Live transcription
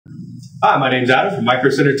Hi, my name's Adam from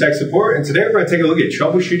Micro Center Tech Support, and today we're going to take a look at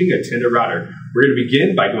troubleshooting a Tenda router. We're going to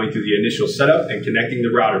begin by going through the initial setup and connecting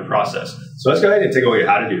the router process. So let's go ahead and take a look at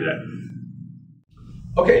how to do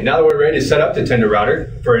that. Okay, now that we're ready to set up the Tenda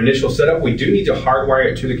router, for initial setup, we do need to hardwire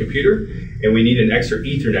it to the computer, and we need an extra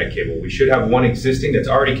Ethernet cable. We should have one existing that's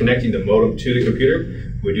already connecting the modem to the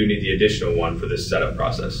computer. We do need the additional one for this setup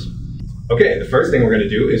process. Okay, the first thing we're going to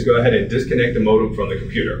do is go ahead and disconnect the modem from the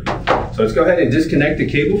computer. So let's go ahead and disconnect the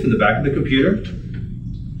cable from the back of the computer.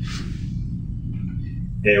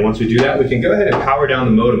 And once we do that, we can go ahead and power down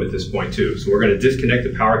the modem at this point too. So we're going to disconnect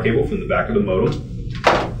the power cable from the back of the modem.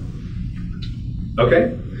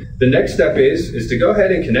 Okay, the next step is to go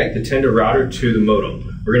ahead and connect the Tenda router to the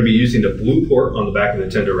modem. We're going to be using the blue port on the back of the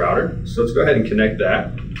Tenda router. So let's go ahead and connect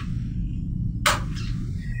that.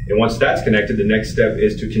 And once that's connected, the next step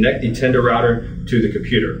is to connect the Tenda router to the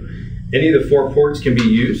computer. Any of the 4 ports can be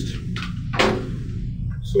used.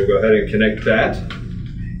 So we'll go ahead and connect that,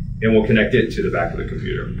 and we'll connect it to the back of the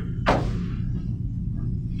computer.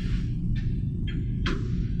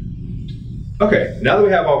 Okay, now that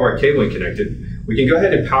we have all of our cabling connected, we can go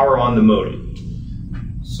ahead and power on the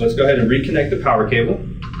modem. So let's go ahead and reconnect the power cable.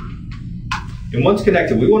 And once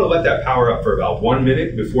connected, we want to let that power up for about 1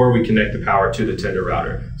 minute before we connect the power to the Tenda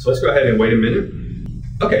router. So let's go ahead and wait a minute.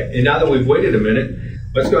 Okay, and now that we've waited a minute,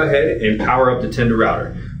 let's go ahead and power up the Tenda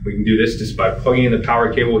router. We can do this just by plugging in the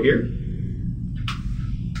power cable here.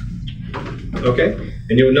 Okay,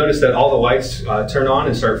 and you'll notice that all the lights turn on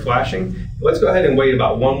and start flashing. Let's go ahead and wait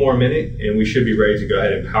about 1 more minute, and we should be ready to go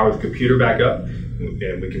ahead and power the computer back up,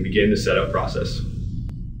 and we can begin the setup process.